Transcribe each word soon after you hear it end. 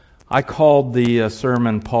I called the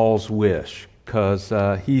sermon Paul's Wish because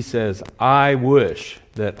he says, I wish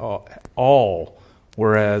that all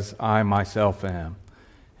were as I myself am.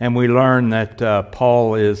 And we learn that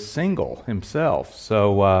Paul is single himself.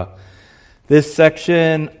 So this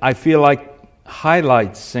section, I feel like,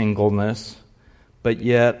 highlights singleness, but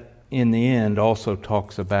yet in the end also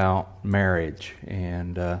talks about marriage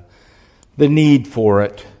and the need for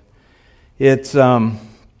it. It's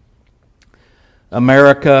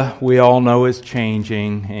America, we all know, is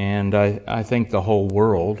changing, and I think the whole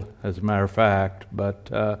world, as a matter of fact. But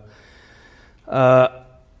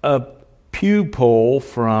a Pew poll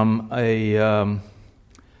from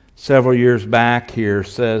several years back here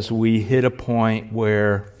says we hit a point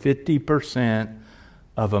where 50%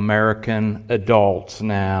 of American adults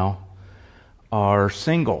now are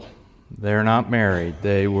single. They're not married.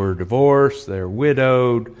 They were divorced, they're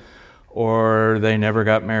widowed, or they never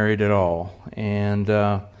got married at all. And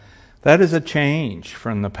that is a change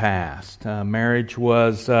from the past. Marriage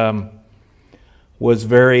was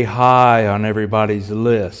very high on everybody's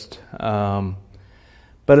list.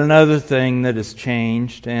 But another thing that has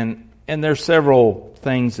changed, and there's several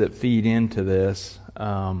things that feed into this.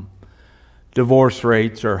 Divorce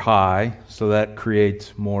rates are high, so that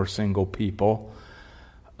creates more single people.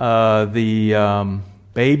 The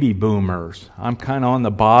baby boomers, I'm kind of on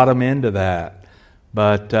the bottom end of that,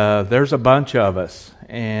 but there's a bunch of us,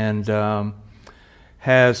 and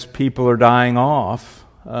as people are dying off,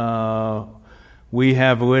 we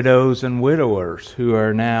have widows and widowers who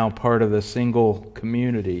are now part of the single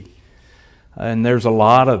community, and there's a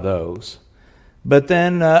lot of those. But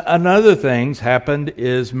then another thing's happened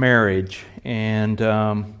is marriage, and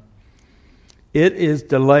it is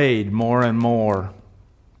delayed more and more.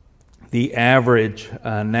 The average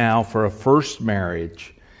now for a first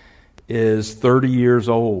marriage is 30 years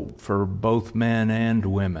old for both men and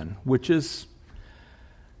women, which is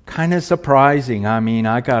kind of surprising. I mean,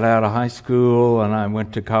 I got out of high school and I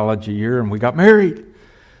went to college a year and we got married.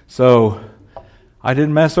 So I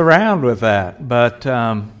didn't mess around with that. But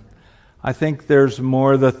I think there's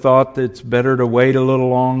more the thought that it's better to wait a little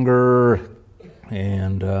longer.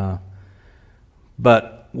 And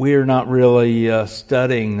but we're not really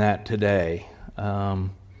studying that today.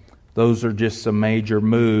 Those are just some major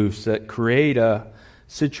moves that create a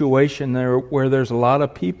situation there where there's a lot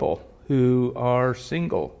of people who are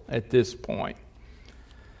single at this point.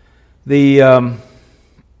 The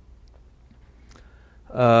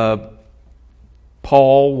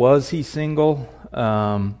Paul, was he single?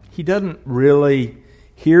 He doesn't really,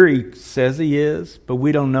 here he says he is, but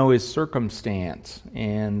we don't know his circumstance.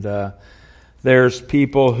 And there's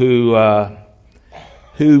people who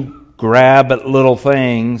grab at little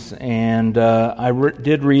things, and I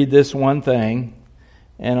did read this one thing,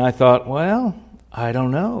 and I thought, well, I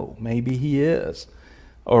don't know. Maybe he is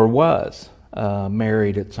or was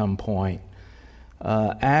married at some point.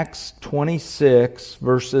 Acts 26,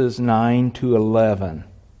 verses 9 to 11.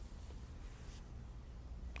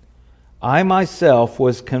 I myself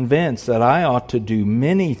was convinced that I ought to do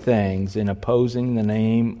many things in opposing the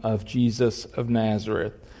name of Jesus of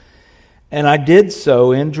Nazareth. And I did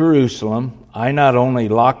so in Jerusalem. I not only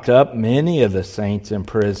locked up many of the saints in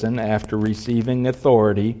prison after receiving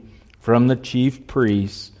authority from the chief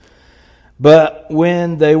priests, but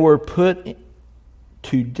when they were put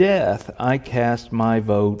to death, I cast my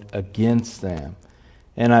vote against them.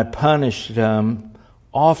 And I punished them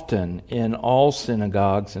often in all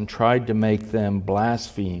synagogues and tried to make them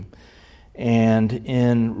blaspheme. And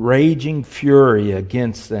in raging fury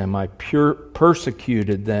against them, I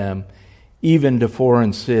persecuted them even to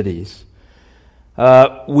foreign cities.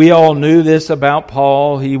 We all knew this about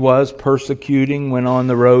Paul. He was persecuting when on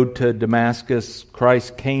the road to Damascus,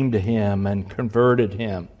 Christ came to him and converted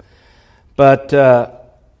him. But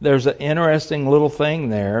there's an interesting little thing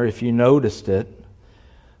there, if you noticed it.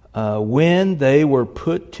 When they were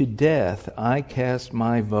put to death, I cast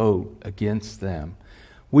my vote against them.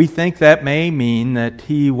 We think that may mean that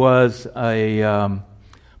he was a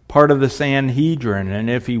part of the Sanhedrin, and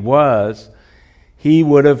if he was, he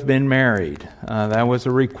would have been married. That was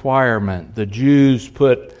a requirement. The Jews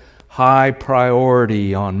put high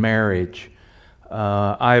priority on marriage.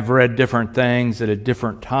 I've read different things at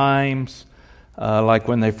different times, like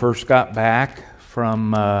when they first got back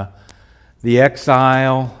from the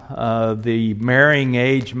exile. The marrying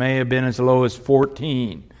age may have been as low as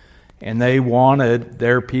 14, and they wanted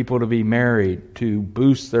their people to be married to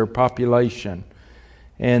boost their population.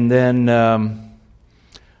 And then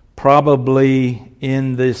probably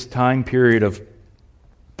in this time period of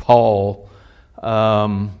Paul,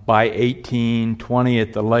 by 18, 20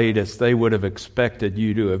 at the latest, they would have expected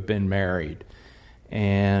you to have been married.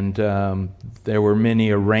 And there were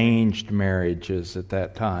many arranged marriages at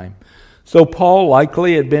that time. So Paul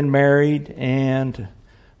likely had been married and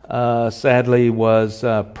sadly was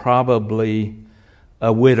probably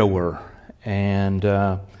a widower.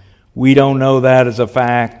 And we don't know that as a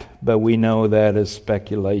fact, but we know that as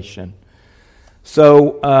speculation.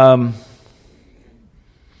 So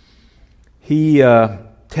he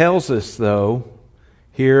tells us, though,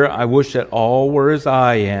 here, I wish that all were as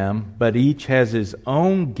I am, but each has his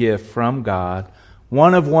own gift from God,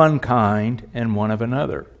 one of one kind and one of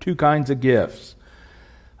another. Two kinds of gifts.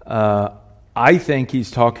 I think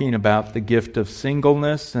he's talking about the gift of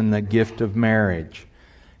singleness and the gift of marriage.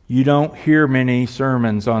 You don't hear many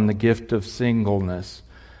sermons on the gift of singleness.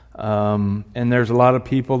 And there's a lot of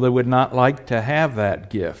people that would not like to have that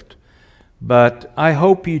gift. But I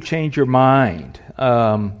hope you change your mind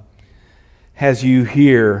as you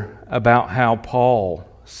hear about how Paul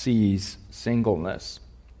sees singleness.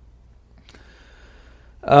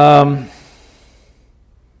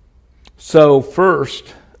 So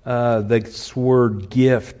first, this word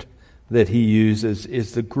gift that he uses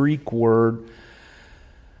is the Greek word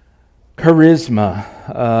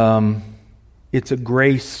charisma. It's a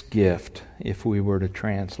grace gift, if we were to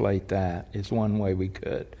translate that, is one way we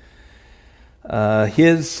could.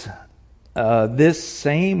 This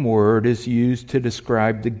same word is used to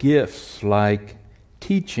describe the gifts like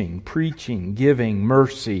teaching, preaching, giving,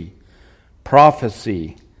 mercy,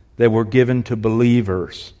 prophecy that were given to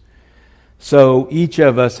believers. So each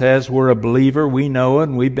of us, as we're a believer, we know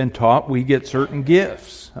and we've been taught we get certain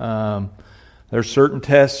gifts. There's certain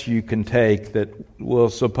tests you can take that will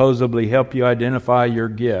supposedly help you identify your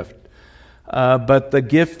gift. But the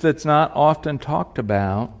gift that's not often talked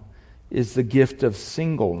about is the gift of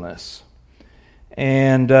singleness.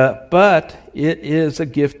 But it is a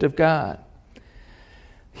gift of God.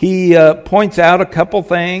 He points out a couple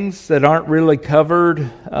things that aren't really covered.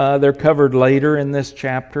 They're covered later in this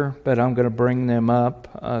chapter, but I'm going to bring them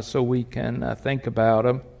up so we can think about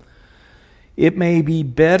them. It may be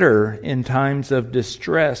better in times of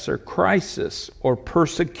distress or crisis or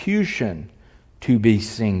persecution to be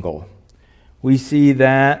single. We see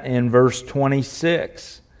that in verse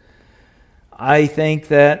 26. I think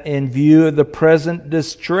that in view of the present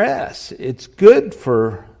distress, it's good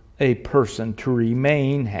for a person to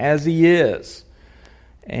remain as he is.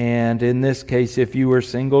 And in this case, if you were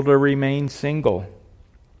single, to remain single.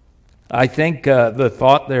 I think the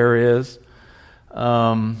thought there is,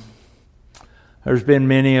 there's been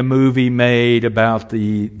many a movie made about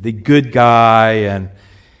the good guy, and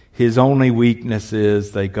his only weakness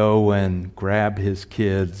is they go and grab his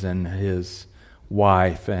kids and his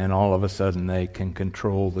wife, and all of a sudden they can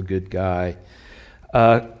control the good guy.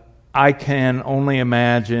 I can only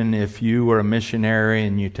imagine if you were a missionary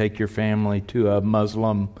and you take your family to a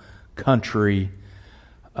Muslim country,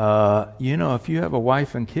 if you have a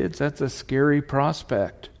wife and kids, that's a scary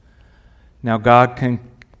prospect. Now, God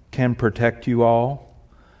can protect you all,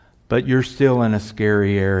 but you're still in a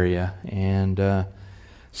scary area. And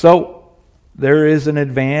so there is an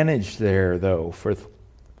advantage there, though, for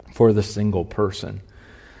the single person.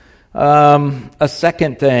 A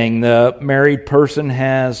second thing, the married person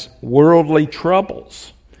has worldly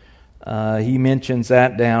troubles. He mentions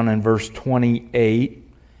that down in verse 28,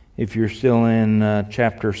 if you're still in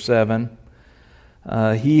chapter 7.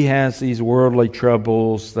 He has these worldly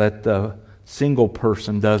troubles that the single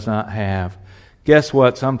person does not have. Guess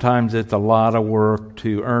what? Sometimes it's a lot of work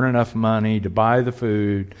to earn enough money to buy the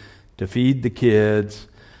food, to feed the kids,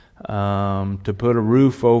 to put a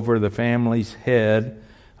roof over the family's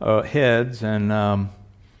heads, and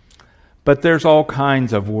but there's all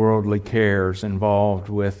kinds of worldly cares involved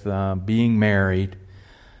with being married.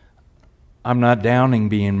 I'm not downing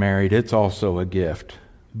being married; it's also a gift.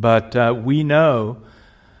 But we know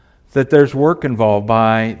that there's work involved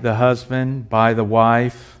by the husband, by the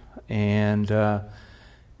wife, and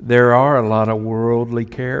there are a lot of worldly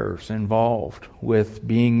cares involved with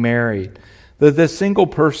being married that the single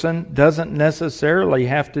person doesn't necessarily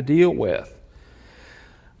have to deal with.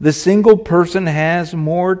 The single person has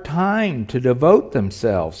more time to devote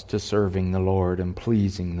themselves to serving the Lord and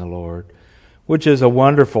pleasing the Lord, which is a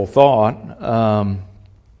wonderful thought.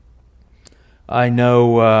 I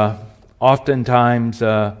know oftentimes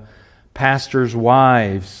pastors'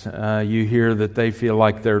 wives, you hear that they feel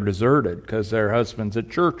like they're deserted because their husband's at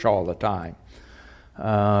church all the time.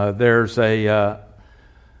 There's a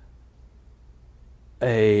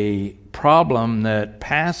problem that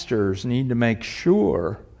pastors need to make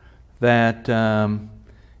sure that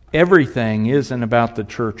everything isn't about the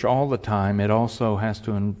church all the time. It also has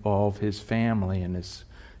to involve his family and his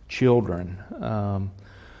children.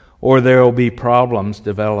 Or there will be problems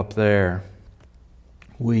develop there.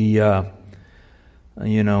 We, a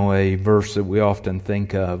verse that we often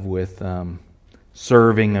think of with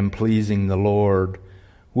serving and pleasing the Lord,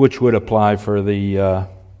 which would apply for the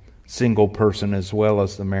single person as well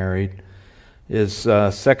as the married, is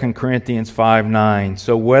 2 Corinthians 5:9.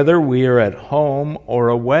 So whether we are at home or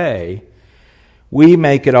away, we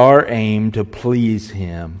make it our aim to please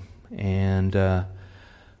Him. And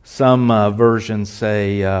some versions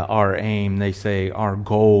say our aim, they say our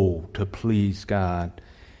goal to please God.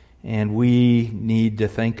 And we need to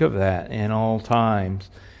think of that in all times.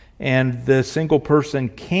 And the single person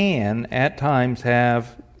can, at times,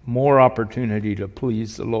 have more opportunity to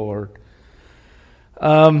please the Lord.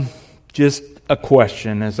 Just a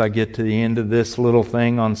question as I get to the end of this little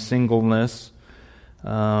thing on singleness.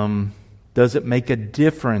 Does it make a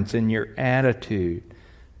difference in your attitude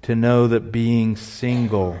to know that being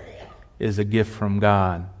single is a gift from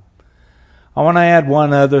God? I want to add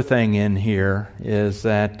one other thing in here, is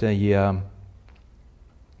that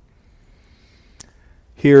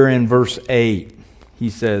here in verse 8, he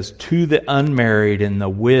says, "To the unmarried and the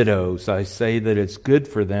widows, I say that it's good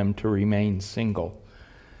for them to remain single."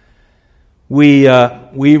 We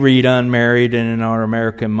read unmarried, and in our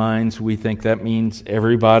American minds, we think that means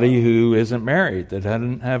everybody who isn't married, that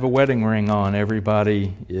doesn't have a wedding ring on.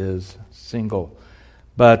 Everybody is single.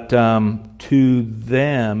 But to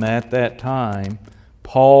them at that time,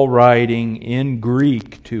 Paul writing in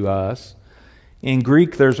Greek to us, in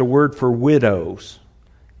Greek there's a word for widows.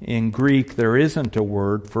 In Greek there isn't a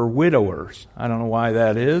word for widowers. I don't know why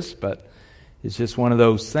that is, but it's just one of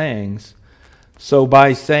those things. So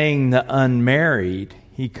by saying the unmarried,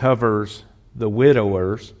 he covers the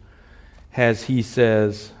widowers, as he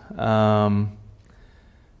says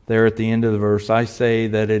there at the end of the verse, "I say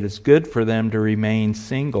that it is good for them to remain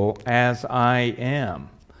single as I am."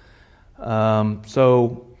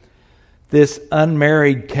 So this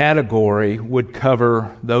unmarried category would cover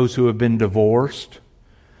those who have been divorced,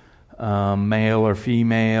 male or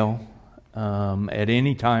female, at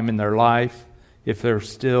any time in their life, if they're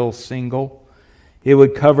still single. It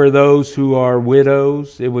would cover those who are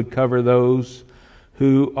widows. It would cover those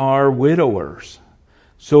who are widowers.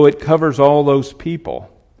 So it covers all those people.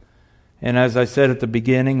 And as I said at the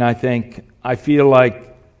beginning, I feel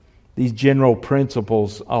like these general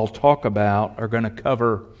principles I'll talk about are going to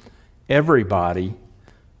cover everybody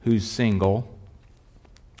who's single.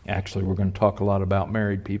 Actually, we're going to talk a lot about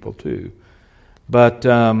married people too. But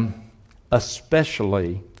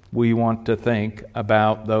especially we want to think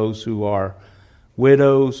about those who are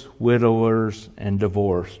widows, widowers, and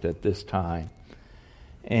divorced at this time.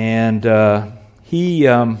 And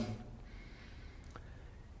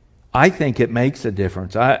I think it makes a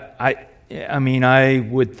difference. I mean, I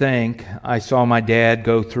would think, I saw my dad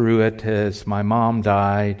go through it as my mom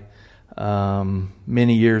died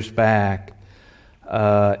many years back.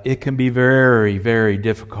 It can be very, very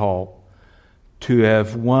difficult to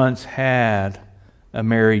have once had a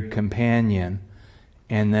married companion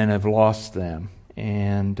and then have lost them.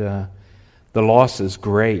 And the loss is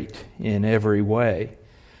great in every way.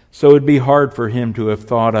 So it'd be hard for him to have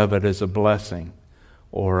thought of it as a blessing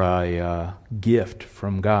or a gift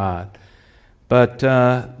from God. But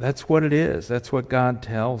that's what it is. That's what God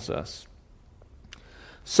tells us.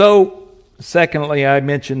 So, secondly, I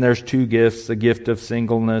mentioned there's two gifts, the gift of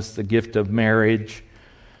singleness, the gift of marriage.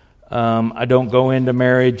 I don't go into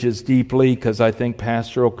marriage as deeply because I think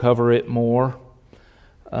Pastor will cover it more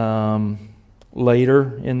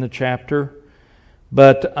later in the chapter.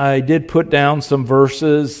 But I did put down some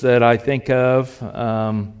verses that I think of.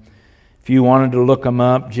 If you wanted to look them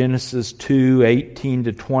up, Genesis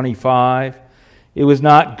 2:18-25. It was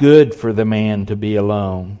not good for the man to be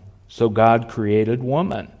alone, so God created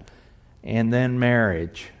woman, and then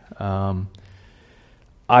marriage. I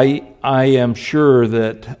am sure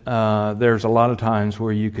that there's a lot of times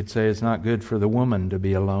where you could say it's not good for the woman to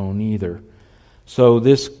be alone either. So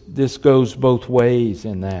this goes both ways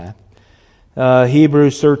in that.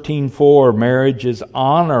 Hebrews 13:4, marriage is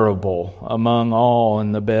honorable among all,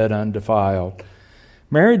 and the bed undefiled.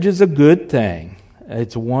 Marriage is a good thing.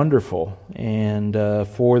 It's wonderful, and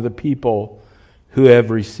for the people who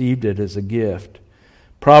have received it as a gift.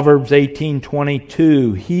 Proverbs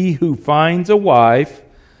 18:22, he who finds a wife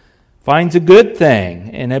finds a good thing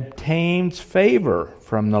and obtains favor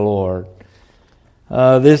from the Lord.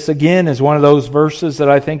 This again is one of those verses that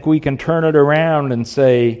I think we can turn it around and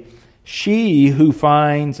say, she who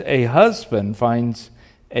finds a husband finds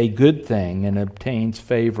a good thing and obtains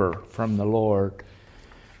favor from the Lord.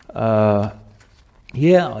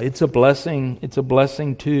 Yeah, it's a blessing. It's a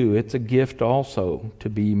blessing too. It's a gift also to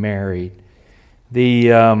be married.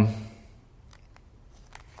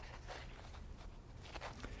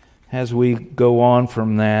 As we go on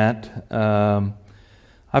from that,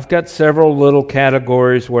 I've got several little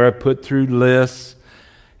categories where I put through lists.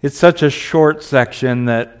 It's such a short section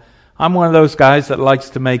that I'm one of those guys that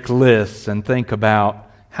likes to make lists and think about,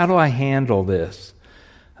 how do I handle this?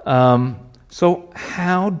 So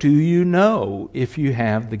how do you know if you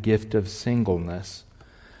have the gift of singleness?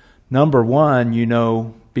 Number one, you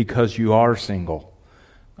know because you are single.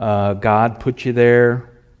 God put you there.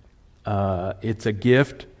 It's a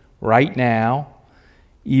gift right now,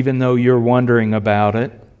 even though you're wondering about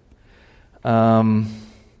it. Paul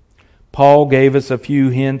gave us a few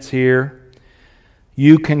hints here.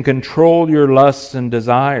 You can control your lusts and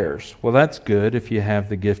desires. Well, that's good if you have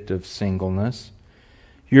the gift of singleness.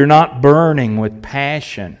 You're not burning with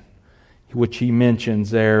passion, which he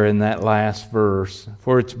mentions there in that last verse.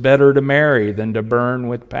 For it's better to marry than to burn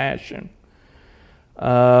with passion.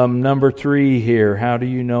 Number 3 here, how do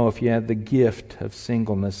you know if you have the gift of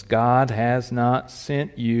singleness? God has not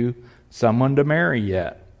sent you someone to marry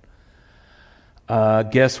yet.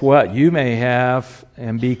 Guess what? You may have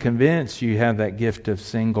and be convinced you have that gift of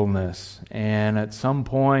singleness. And at some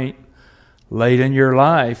point late in your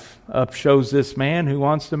life, up shows this man who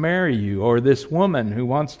wants to marry you, or this woman who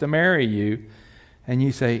wants to marry you. And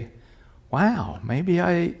you say, wow, maybe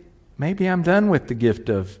I'm done with the gift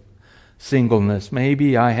of singleness.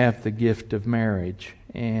 Maybe I have the gift of marriage.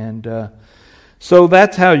 And so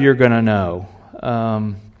that's how you're going to know.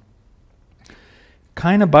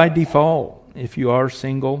 Kind of by default. If you are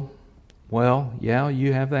single, well, yeah,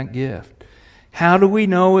 you have that gift. How do we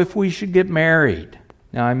know if we should get married?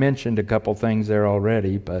 Now, I mentioned a couple things there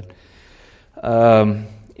already, but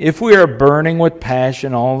if we are burning with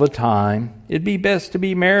passion all the time, it'd be best to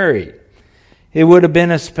be married. It would have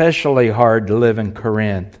been especially hard to live in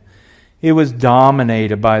Corinth. It was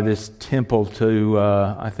dominated by this temple to,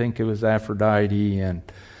 I think it was Aphrodite, and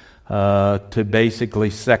to basically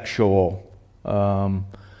sexual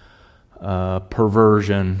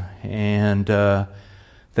perversion, and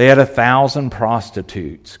they had 1,000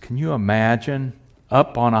 prostitutes. Can you imagine?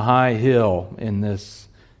 Up on a high hill in this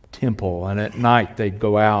temple, and at night they'd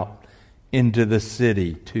go out into the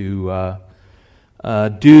city to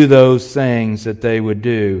do those things that they would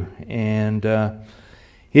do. And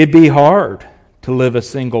it'd be hard to live a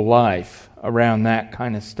single life around that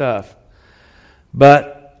kind of stuff.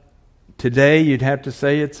 But today you'd have to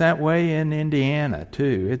say it's that way in Indiana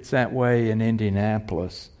too. It's that way in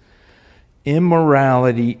Indianapolis.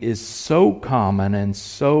 Immorality is so common and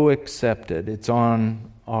so accepted. It's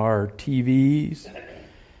on our TVs,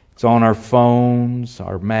 it's on our phones,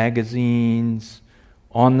 our magazines,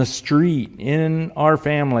 on the street, in our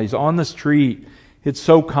families, on the street. It's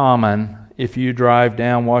so common if you drive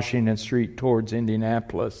down Washington Street towards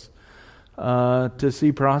Indianapolis to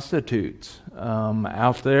see prostitutes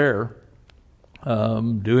out there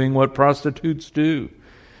doing what prostitutes do.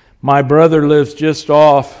 My brother lives just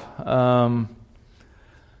off,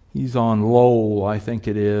 he's on Lowell, I think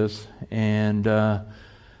it is, and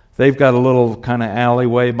they've got a little kind of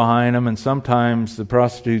alleyway behind them, and sometimes the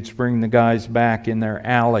prostitutes bring the guys back in their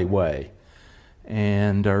alleyway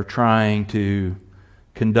and are trying to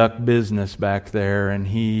conduct business back there, and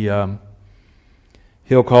he'll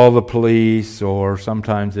call the police, or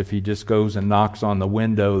sometimes if he just goes and knocks on the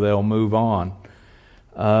window, they'll move on.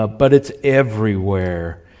 But it's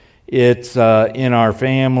everywhere. It's in our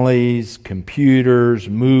families, computers,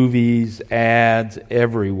 movies, ads,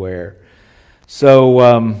 everywhere.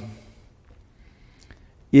 So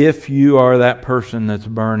if you are that person that's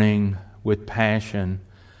burning with passion,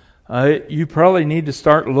 you probably need to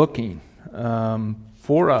start looking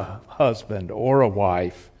for a husband or a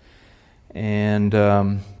wife. And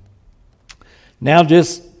now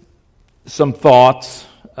just some thoughts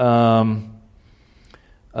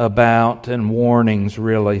about, and warnings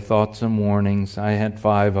really, thoughts and warnings. I had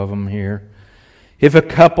 5 of them here. If a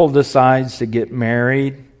couple decides to get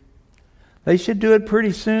married, they should do it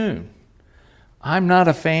pretty soon. I'm not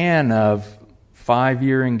a fan of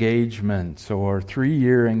 5-year engagements or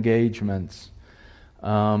 3-year engagements.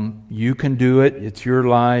 You can do it. It's your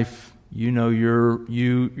life. You know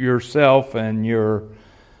yourself and your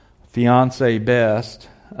fiance best.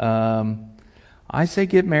 I say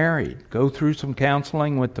get married. Go through some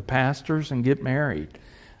counseling with the pastors and get married.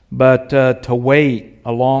 But to wait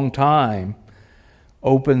a long time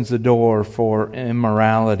opens the door for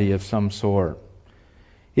immorality of some sort.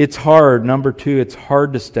 It's hard. Number two, it's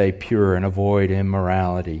hard to stay pure and avoid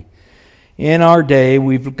immorality. In our day,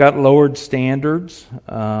 we've got lowered standards,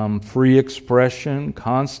 free expression,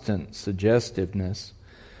 constant suggestiveness.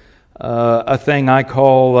 A thing I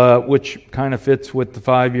call, which kind of fits with the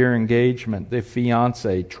 5-year engagement, the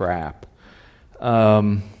fiancé trap.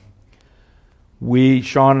 Sean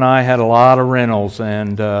and I had a lot of rentals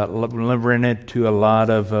and rented to a lot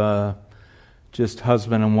of just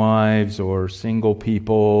husband and wives or single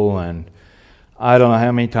people, and I don't know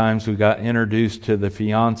how many times we got introduced to the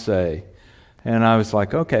fiancé. And I was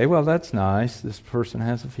like, okay, well, that's nice. This person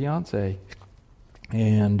has a fiancé.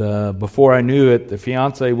 And before I knew it, the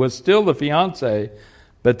fiancé was still the fiancé,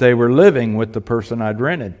 but they were living with the person I'd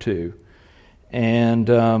rented to. And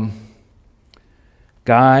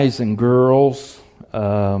guys and girls,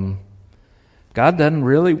 God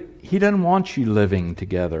He doesn't want you living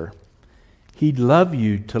together. He'd love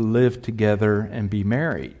you to live together and be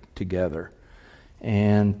married together.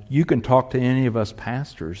 And you can talk to any of us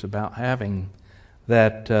pastors about having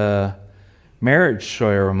that marriage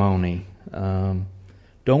ceremony.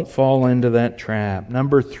 Don't fall into that trap.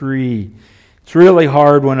 Number 3, it's really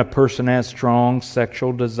hard when a person has strong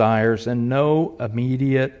sexual desires and no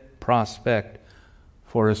immediate prospect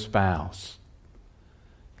for a spouse.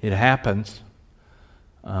 It happens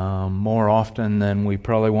more often than we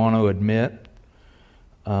probably want to admit.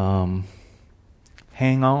 Hang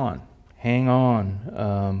on.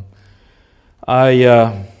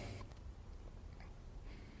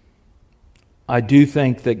 I do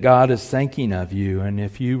think that God is thinking of you, and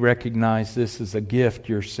if you recognize this as a gift,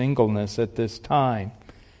 your singleness at this time,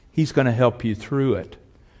 He's going to help you through it.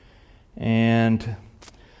 And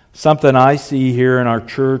something I see here in our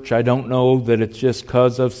church, I don't know that it's just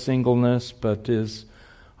because of singleness, but is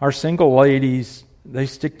our single ladies, they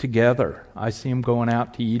stick together. I see them going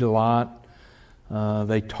out to eat a lot.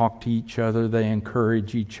 They talk to each other. They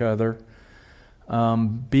encourage each other.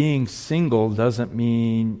 Being single doesn't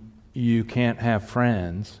mean you can't have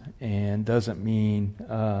friends, and doesn't mean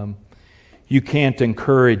you can't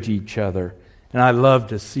encourage each other. And I love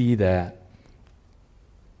to see that.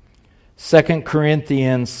 2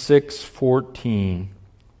 Corinthians 6:14.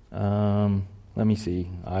 Let me see.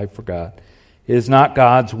 I forgot. It is not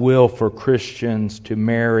God's will for Christians to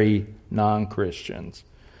marry non-Christians.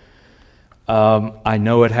 I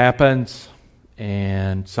know it happens,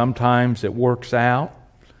 and sometimes it works out,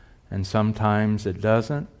 and sometimes it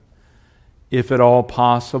doesn't. If at all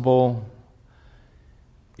possible,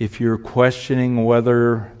 if you're questioning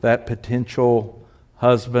whether that potential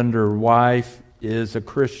husband or wife is a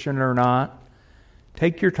Christian or not,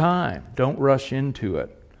 take your time. Don't rush into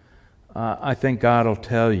it. I think God will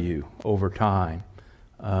tell you over time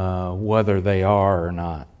whether they are or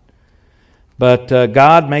not. But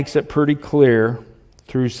God makes it pretty clear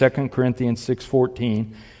through 2 Corinthians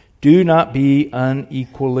 6:14, do not be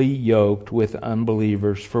unequally yoked with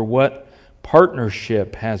unbelievers, for what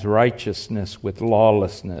partnership has righteousness with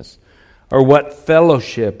lawlessness? Or what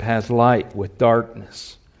fellowship has light with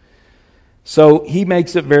darkness? So he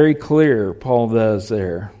makes it very clear, Paul does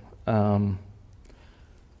there. Don't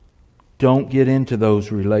get into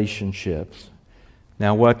those relationships.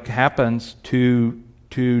 Now what happens to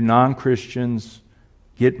non-Christians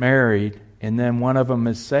get married and then one of them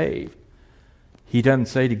is saved? He doesn't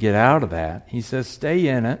say to get out of that. He says stay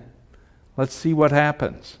in it. Let's see what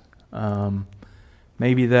happens.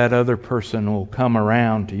 Maybe that other person will come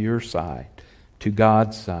around to your side, to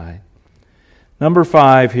God's side. Number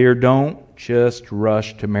 5 here, don't just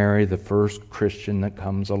rush to marry the first Christian that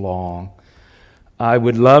comes along. I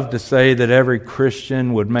would love to say that every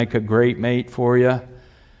Christian would make a great mate for you,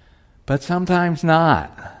 but sometimes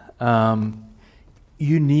not.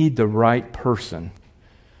 You need the right person.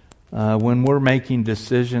 When we're making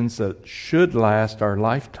decisions that should last our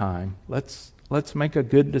lifetime, let's make a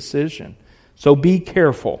good decision. So be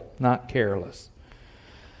careful, not careless.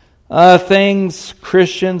 Things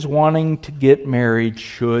Christians wanting to get married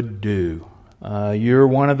should do. You're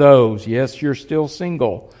one of those. Yes, you're still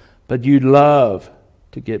single, but you'd love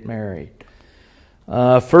to get married.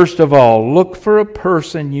 First of all, look for a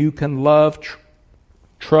person you can love,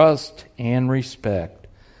 trust, and respect.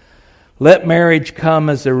 Let marriage come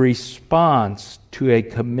as a response to a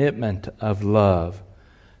commitment of love.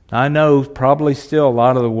 I know probably still a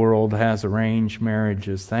lot of the world has arranged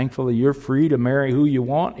marriages. Thankfully, you're free to marry who you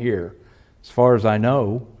want here, as far as I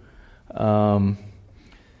know.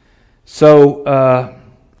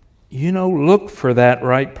 Look for that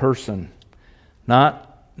right person.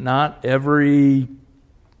 Not every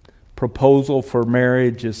proposal for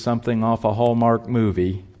marriage is something off a Hallmark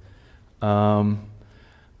movie.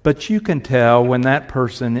 But you can tell when that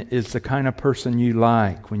person is the kind of person you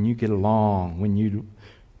like, when you get along, when you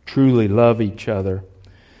truly love each other.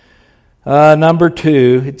 Number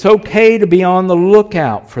 2, it's okay to be on the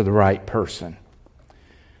lookout for the right person.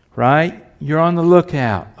 Right? You're on the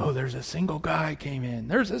lookout. Oh, there's a single guy came in.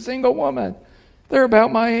 There's a single woman. They're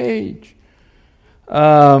about my age.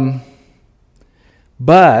 But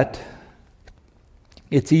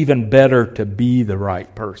it's even better to be the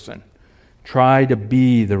right person. Try to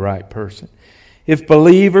be the right person. If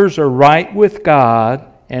believers are right with God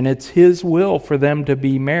and it's His will for them to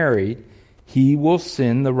be married, He will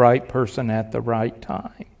send the right person at the right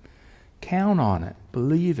time. Count on it.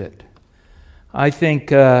 Believe it. I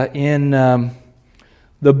think in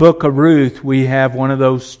the book of Ruth, we have one of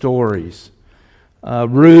those stories.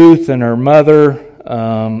 Ruth and her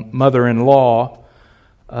mother-in-law,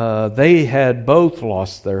 they had both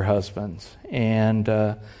lost their husbands.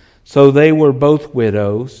 And so they were both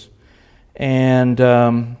widows. And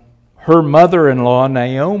her mother-in-law,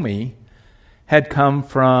 Naomi, had come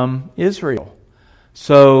from Israel.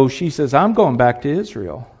 So she says, I'm going back to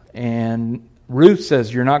Israel. And Ruth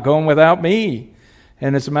says, you're not going without me.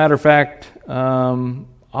 And as a matter of fact,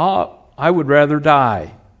 I would rather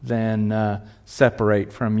die than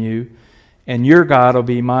separate from you. And your God will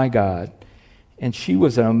be my God. And she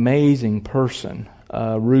was an amazing person,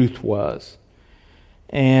 Ruth was.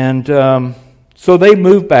 And so they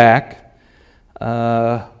moved back.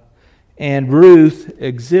 And Ruth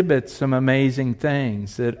exhibits some amazing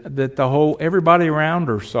things that everybody around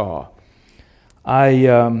her saw.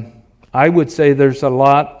 I would say there's a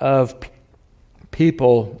lot of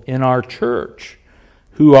people in our church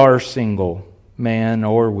who are single, men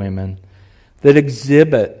or women, that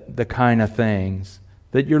exhibit the kind of things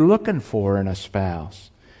that you're looking for in a spouse.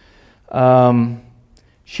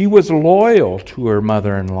 She was loyal to her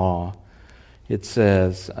mother-in-law. It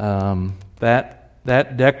says that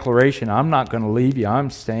declaration, I'm not going to leave you, I'm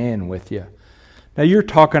staying with you. Now you're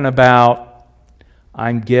talking about,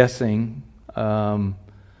 I'm guessing,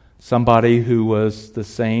 somebody who was the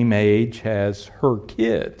same age as her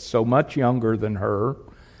kids, so much younger than her,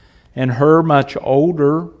 and her much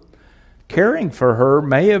older. Caring for her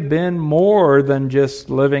may have been more than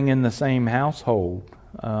just living in the same household.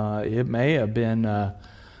 It may have been a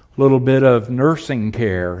little bit of nursing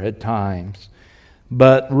care at times.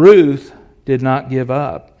 But Ruth did not give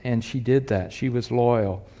up, and she did that. She was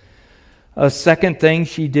loyal. A second thing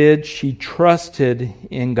she did, she trusted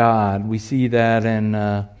in God. We see that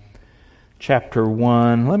in chapter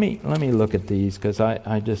 1. Let me look at these, because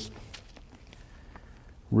I just...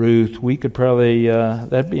 Ruth, we could probably...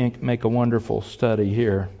 make a wonderful study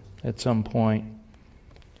here at some point.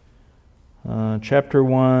 Chapter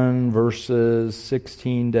 1, verses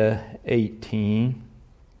 16 to 18.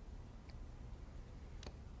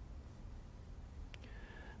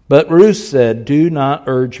 But Ruth said, do not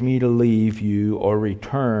urge me to leave you or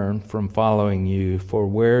return from following you, for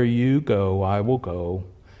where you go, I will go.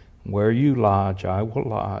 Where you lodge, I will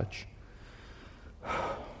lodge.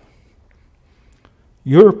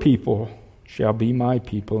 Your people shall be my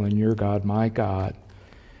people, and your God my God.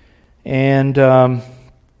 And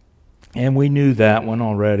we knew that one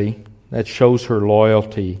already. That shows her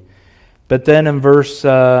loyalty. But then in verse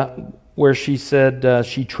where she said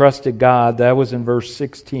she trusted God, that was in verse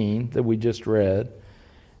 16 that we just read.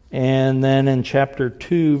 And then in chapter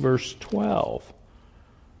 2, verse 12.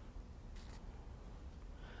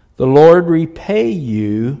 The Lord repay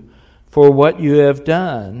you for what you have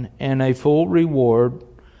done, and a full reward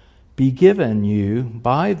be given you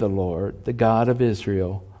by the Lord, the God of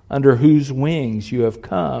Israel, under whose wings you have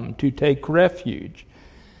come to take refuge.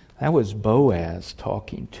 That was Boaz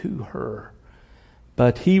talking to her.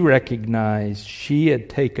 But he recognized she had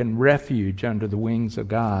taken refuge under the wings of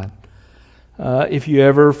God. If you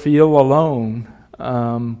ever feel alone,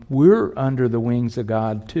 we're under the wings of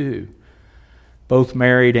God too. Both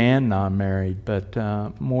married and non-married, but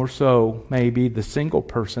more so maybe the single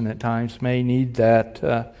person at times may need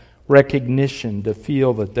that recognition to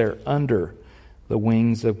feel that they're under the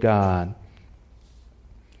wings of God.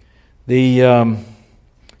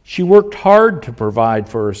 She worked hard to provide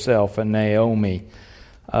for herself and Naomi.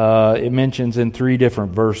 It mentions in 3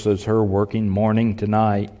 different verses her working morning to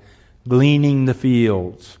night, gleaning the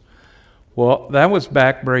fields. Well, that was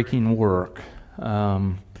backbreaking work.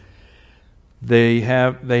 They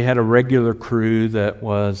had a regular crew that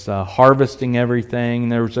was harvesting everything.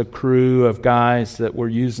 There was a crew of guys that were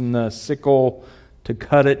using the sickle to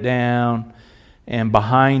cut it down, and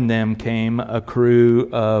behind them came a crew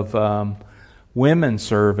of women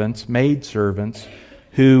servants, maid servants,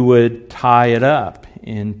 who would tie it up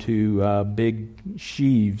into big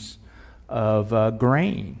sheaves of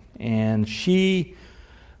grain. And she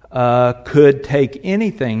could take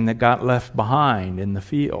anything that got left behind in the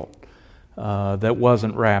field that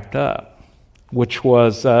wasn't wrapped up, which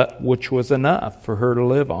was enough for her to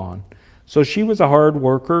live on. So she was a hard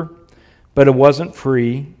worker, but it wasn't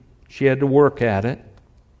free. She had to work at it,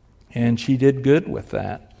 and she did good with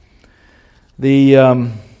that. She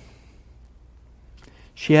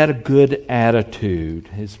had a good attitude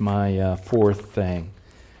is my fourth thing.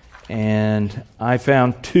 And I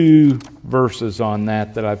found 2 verses on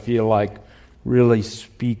that I feel like really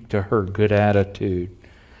speak to her good attitude.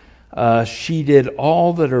 She did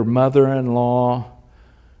all that her mother-in-law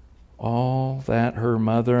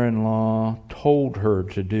told her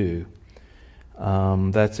to do.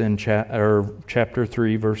 That's in chapter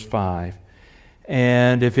 3, verse 5.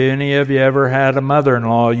 And if any of you ever had a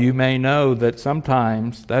mother-in-law, you may know that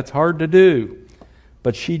sometimes that's hard to do.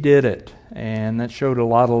 But she did it, and that showed a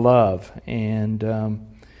lot of love, and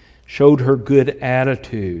showed her good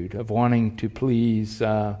attitude of wanting to please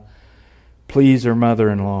her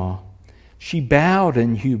mother-in-law. She bowed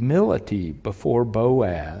in humility before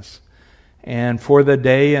Boaz, and for the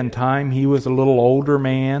day and time he was a little older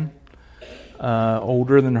man,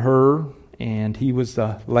 older than her, and he was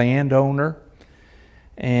the landowner.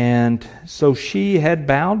 And so she had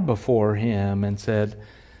bowed before him and said,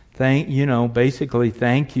 thank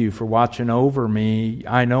you for watching over me.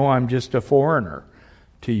 I know I'm just a foreigner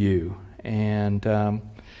to you. And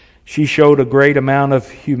she showed a great amount of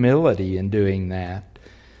humility in doing that.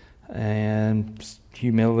 And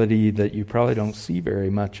humility that you probably don't see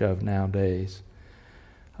very much of nowadays.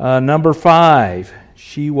 Number 5,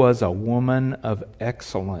 she was a woman of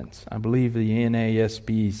excellence. I believe the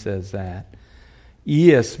NASB says that.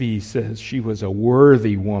 ESV says she was a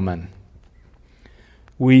worthy woman.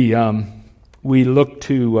 We look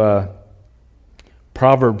to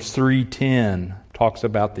Proverbs 3:10, talks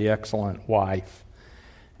about the excellent wife.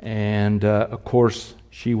 And of course,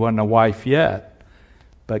 she wasn't a wife yet.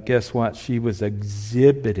 But guess what? She was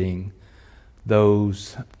exhibiting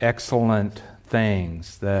those excellent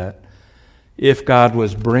things that if God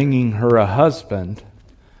was bringing her a husband,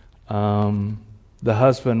 the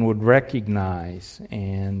husband would recognize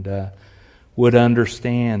and would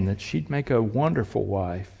understand that she'd make a wonderful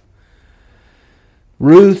wife.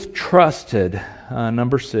 Ruth trusted,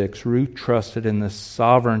 number 6, Ruth trusted in the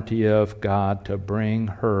sovereignty of God to bring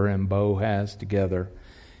her and Boaz together.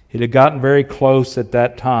 It had gotten very close at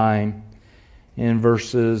that time in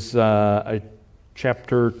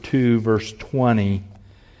chapter 2, verse 20.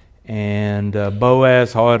 And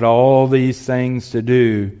Boaz had all these things to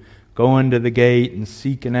do, going to the gate and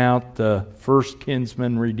seeking out the first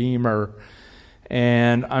kinsman redeemer.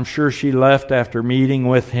 And I'm sure she left after meeting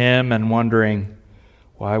with him and wondering,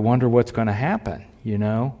 well, I wonder what's going to happen,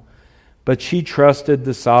 But she trusted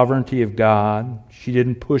the sovereignty of God. She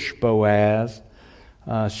didn't push Boaz.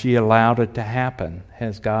 She allowed it to happen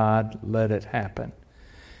as God let it happen.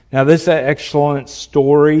 Now, this excellent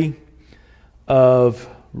story of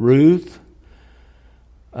Ruth,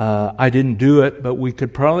 I didn't do it, but we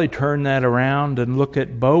could probably turn that around and look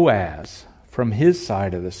at Boaz from his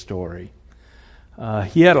side of the story.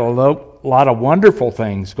 He had a lot of wonderful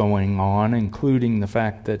things going on, including the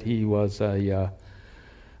fact that he was a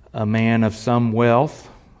man of some wealth,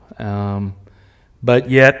 but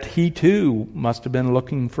yet he too must have been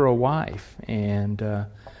looking for a wife, and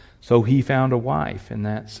so he found a wife in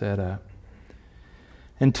that setup.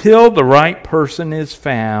 Until the right person is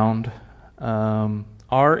found,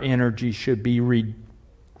 our energy should be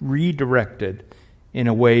redirected in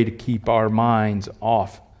a way to keep our minds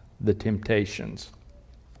off the temptations.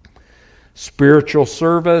 Spiritual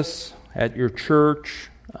service at your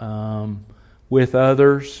church, with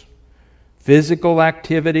others. Physical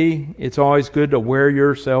activity, it's always good to wear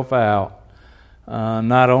yourself out.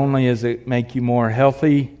 Not only does it make you more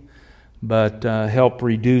healthy, but help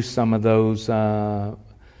reduce some of those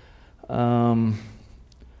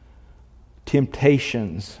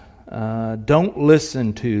temptations. Don't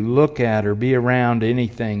listen to, look at, or be around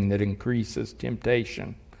anything that increases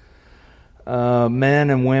temptation. Men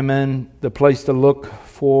and women, the place to look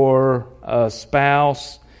for a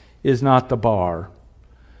spouse is not the bar.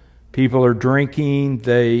 People are drinking.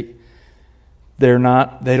 They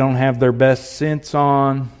don't have their best sense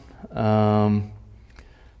on.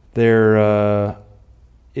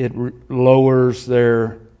 It lowers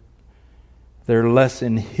they're less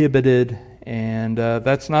inhibited, and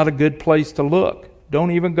that's not a good place to look.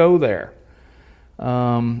 Don't even go there.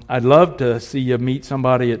 I'd love to see you meet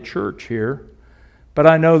somebody at church here, but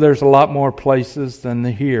I know there's a lot more places than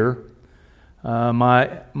here.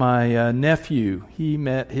 My nephew, he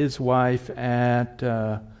met his wife at,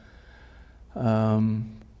 I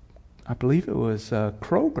believe it was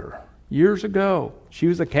Kroger, years ago. She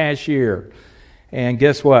was a cashier. And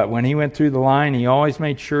guess what? When he went through the line, he always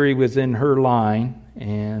made sure he was in her line.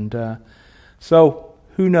 And so,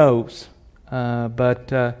 who knows?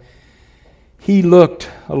 But he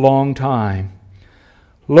looked a long time.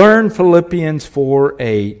 Learn Philippians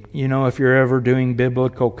 4:8. You know, if you're ever doing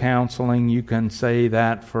biblical counseling, you can say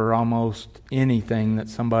that for almost anything that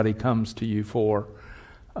somebody comes to you for.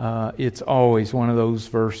 It's always one of those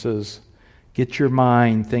verses. Get your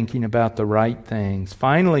mind thinking about the right things.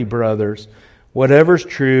 Finally, brothers, whatever's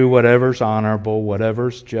true, whatever's honorable,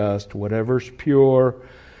 whatever's just, whatever's pure,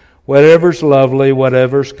 whatever's lovely,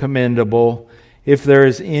 whatever's commendable, if there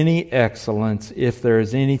is any excellence, if there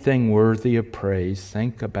is anything worthy of praise,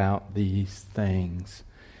 think about these things.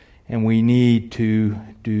 And we need to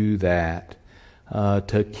do that,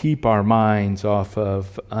 to keep our minds off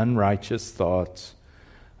of unrighteous thoughts.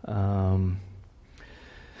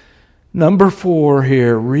 Number 4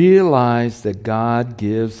 here, realize that God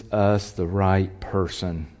gives us the right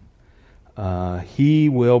person. He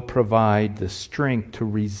will provide the strength to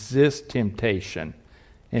resist temptation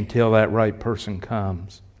until that right person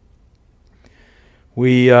comes.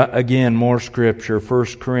 We, again, more scripture. 1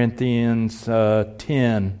 Corinthians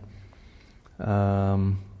 10,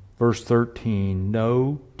 verse 13.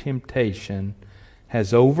 No temptation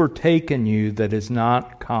has overtaken you that is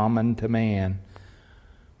not common to man.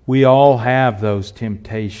 We all have those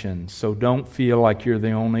temptations, so don't feel like you're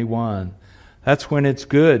the only one. That's when it's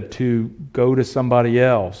good to go to somebody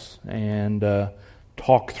else and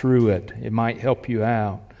talk through it. It might help you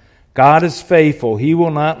out. God is faithful. He will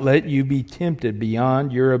not let you be tempted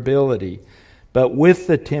beyond your ability. But with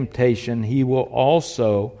the temptation, He will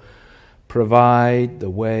also provide the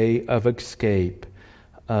way of escape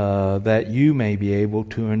that you may be able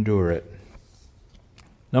to endure it.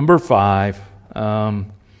 Number 5,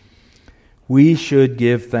 we should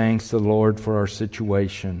give thanks to the Lord for our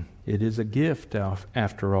situation. It is a gift,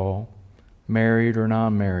 after all. Married or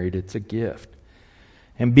non-married, it's a gift.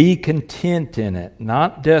 And be content in it,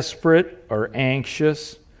 not desperate or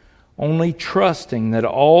anxious, only trusting that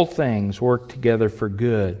all things work together for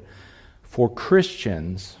good for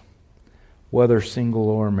Christians, whether single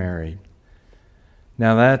or married.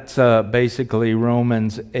 Now that's basically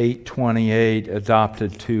Romans 8:28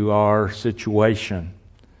 adopted to our situation,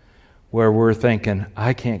 where we're thinking,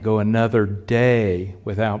 I can't go another day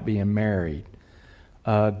without being married.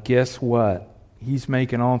 Guess what? He's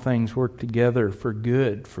making all things work together for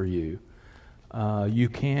good for you. You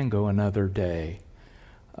can go another day.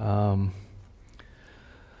 If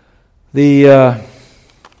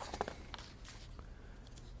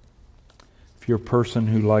you're a person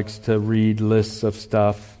who likes to read lists of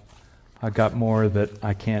stuff, I got more that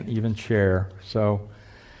I can't even share. So,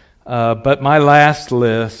 but my last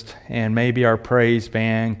list, and maybe our praise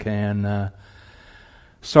band can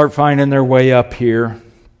start finding their way up here.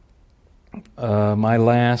 My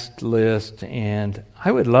last list, and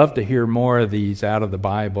I would love to hear more of these out of the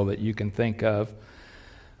Bible that you can think of.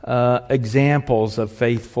 Examples of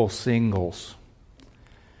faithful singles.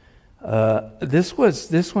 This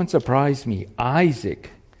one surprised me.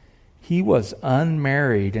 Isaac, he was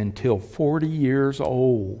unmarried until 40 years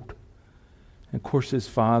old. And of course, his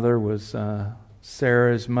father was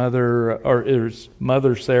Sarah's mother, or his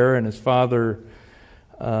mother Sarah, and his father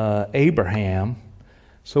Abraham.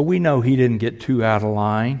 So we know he didn't get too out of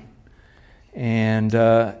line. And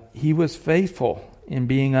he was faithful in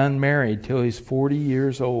being unmarried till he's 40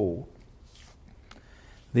 years old.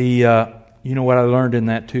 You know what I learned in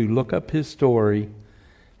that too? Look up his story,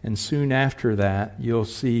 and soon after that, you'll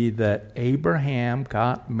see that Abraham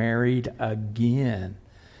got married again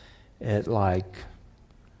at he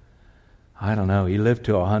lived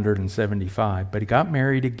to 175, but he got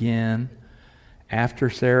married again after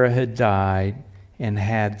Sarah had died, and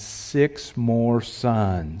had 6 more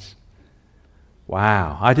sons.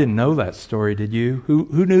 Wow, I didn't know that story, did you?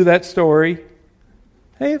 Who knew that story?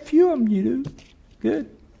 Hey, a few of them you do. Good.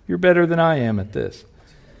 You're better than I am at this.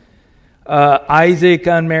 Isaac,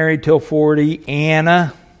 unmarried till 40.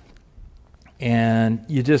 Anna, and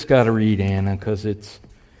you just got to read Anna because it's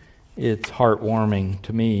heartwarming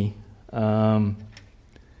to me.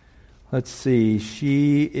 Let's see,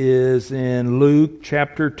 she is in Luke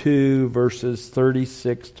chapter 2, verses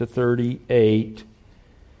 36 to 38.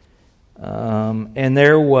 And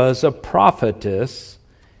there was a prophetess,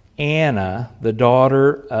 Anna, the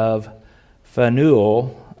daughter of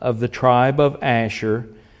Phanuel of the tribe of Asher.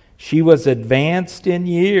 She was advanced in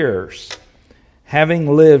years, having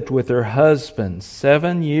lived with her husband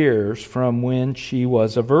 7 years from when she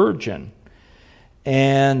was a virgin,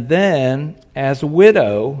 and then as a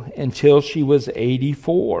widow until she was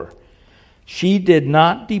 84. She did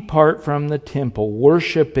not depart from the temple,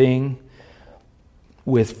 worshiping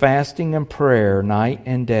with fasting and prayer night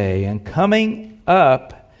and day. And coming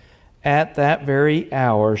up at that very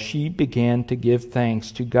hour, she began to give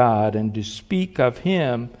thanks to God and to speak of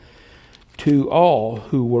Him to all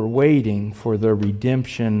who were waiting for the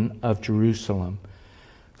redemption of Jerusalem.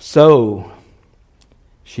 So,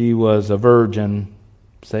 she was a virgin,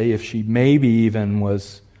 say if she maybe even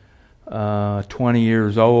was 20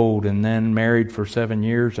 years old and then married for 7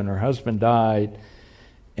 years and her husband died,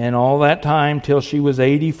 and all that time till she was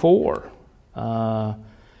 84.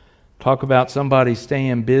 Talk about somebody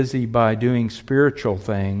staying busy by doing spiritual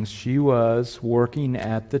things. She was working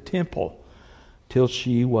at the temple till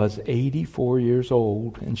she was 84 years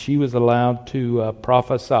old, and she was allowed to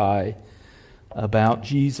prophesy about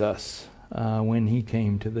Jesus when he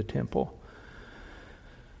came to the temple.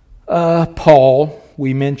 Paul,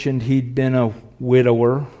 we mentioned he'd been a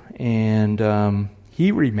widower, and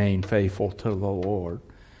he remained faithful to the Lord.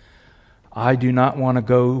 I do not want to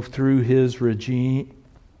go through his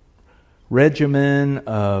regimen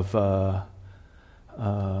of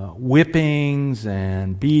whippings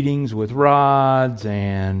and beatings with rods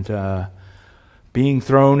and being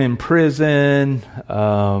thrown in prison,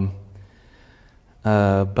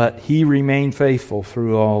 but he remained faithful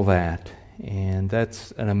through all that, and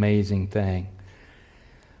that's an amazing thing.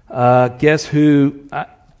 Guess who?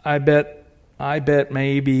 I bet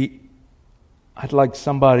maybe I'd like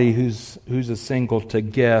somebody who's a single to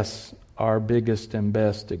guess our biggest and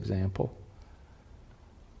best example.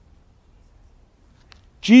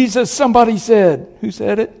 Jesus, somebody said. Who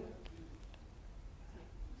said it?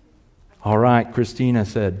 All right, Christina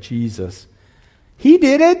said Jesus. He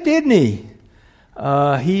did it, didn't he?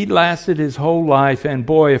 He lasted his whole life, and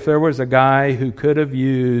boy, if there was a guy who could have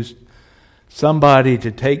used somebody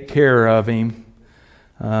to take care of him,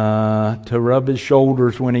 to rub his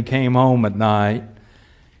shoulders when he came home at night,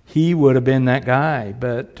 he would have been that guy.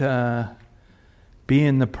 But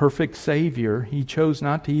being the perfect Savior, he chose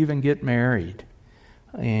not to even get married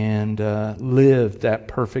and lived that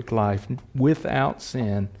perfect life without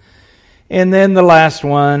sin. And then the last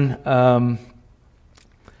one,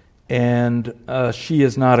 she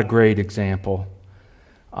is not a great example.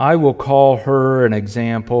 I will call her an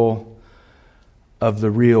example of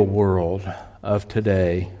the real world of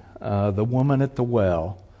today. The woman at the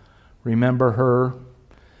well. Remember her?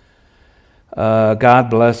 God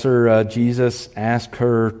bless her. Jesus asked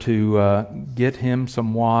her to get him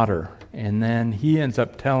some water. And then he ends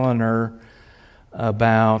up telling her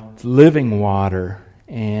about living water.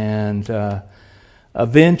 And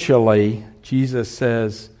eventually, Jesus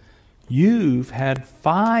says, "You've had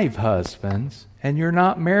 5 husbands, and you're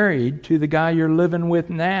not married to the guy you're living with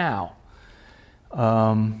now."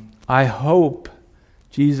 I hope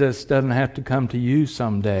Jesus doesn't have to come to you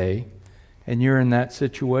someday, and you're in that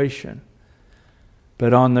situation.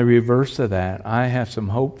 But on the reverse of that, I have some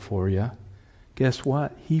hope for you. Guess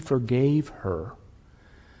what? He forgave her.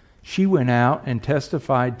 She went out and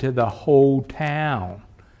testified to the whole town.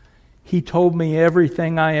 He told me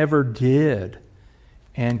everything I ever did.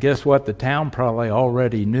 And guess what? The town probably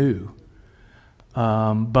already knew.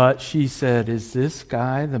 But she said, "Is this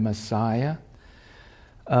guy the Messiah?"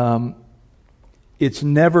 It's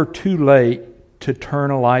never too late to turn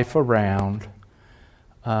a life around.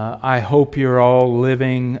 I hope you're all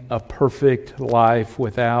living a perfect life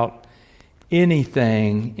without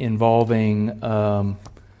anything involving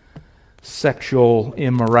sexual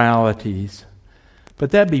immoralities.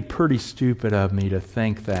 But that'd be pretty stupid of me to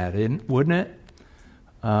think that, wouldn't it?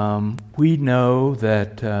 We know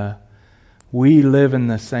that we live in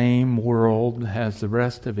the same world as the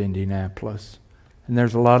rest of Indianapolis, and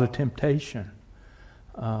there's a lot of temptation.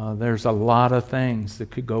 There's a lot of things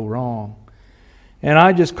that could go wrong. And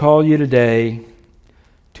I just call you today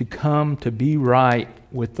to come to be right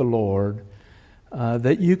with the Lord,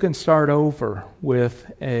 that you can start over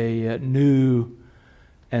with a new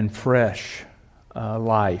and fresh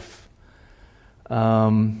life.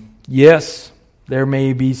 Yes, there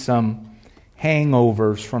may be some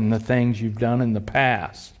hangovers from the things you've done in the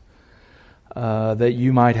past that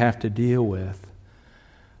you might have to deal with.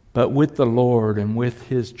 But with the Lord and with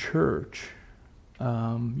His church,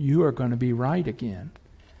 you are going to be right again.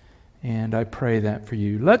 And I pray that for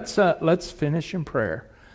you. Let's finish in prayer.